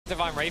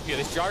Divine Rapier.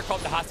 This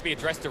Gyrocopter has to be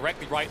addressed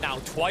directly right now,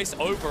 twice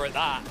over at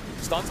that.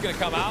 Stun's going to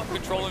come out,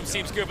 control him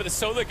seems good, but the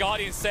Solar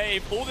Guardian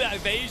save, all that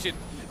evasion,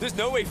 there's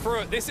no way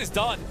through it. This is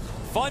done.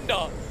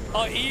 Thunder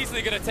are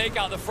easily going to take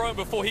out the throne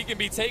before he can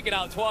be taken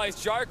out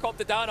twice.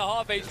 Gyrocopter down a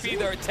half HP,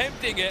 they're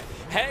attempting it.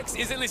 Hex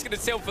is at least going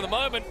to sail for the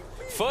moment.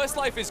 First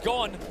life is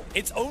gone.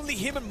 It's only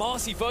him and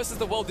Marcy versus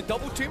the world. The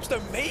double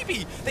tombstone,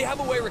 maybe they have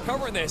a way of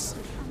recovering this.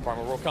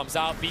 Primal Roar comes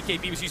out,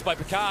 BKB was used by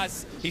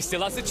Picaz. He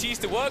still has the cheese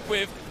to work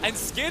with, and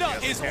Skidder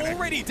is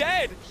already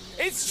dead.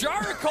 It's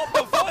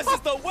Gyrocopter versus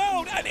the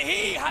world, and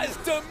he has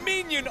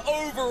dominion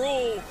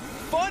overall.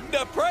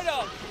 Thunder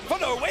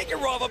Awaken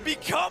rather,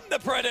 become the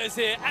Predators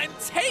here and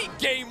take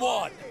game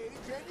one.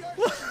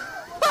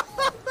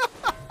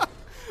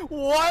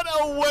 What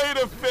a way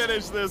to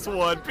finish this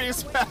one.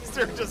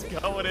 Beastmaster just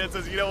going in,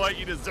 says, you know what,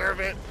 you deserve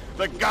it.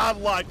 The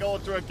godlike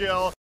ultra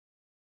kill.